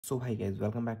So hi guys,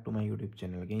 welcome back to my YouTube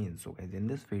channel again. So guys, in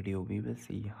this video we will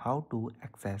see how to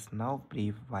access now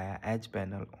brief via edge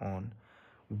panel on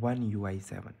One UI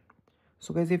 7.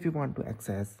 So guys, if you want to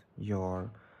access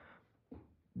your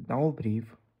now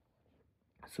brief,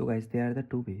 so guys, there are the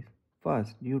two ways.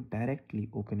 First, you directly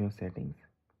open your settings.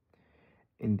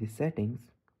 In the settings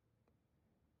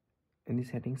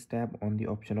tab on the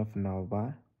option of now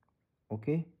bar,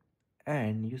 okay,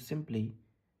 and you simply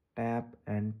tap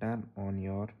and turn on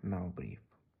your now brief.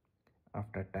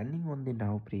 After turning on the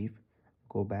now brief,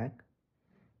 go back,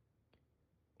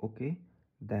 okay,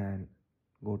 then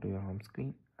go to your home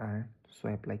screen and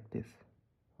swipe like this.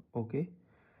 Okay,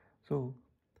 so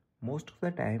most of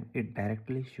the time it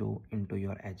directly show into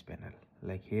your edge panel.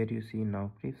 Like here you see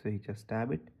now brief, so you just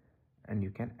tab it and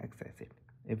you can access it.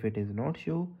 If it is not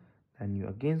show, then you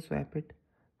again swipe it,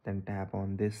 then tap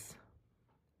on this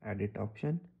edit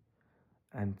option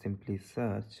and simply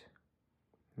search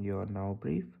your now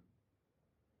brief.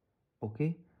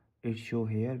 Okay, it show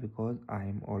here because I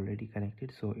am already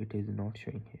connected, so it is not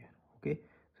showing here. Okay,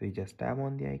 so you just tap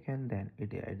on the icon, then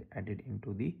it added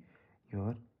into the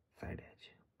your side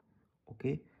edge.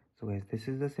 Okay, so guys, this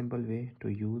is the simple way to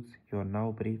use your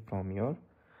now brief from your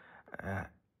uh,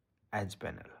 edge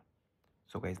panel.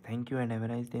 So guys, thank you and have a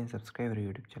nice day, and subscribe our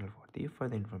YouTube channel for the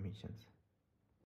further informations.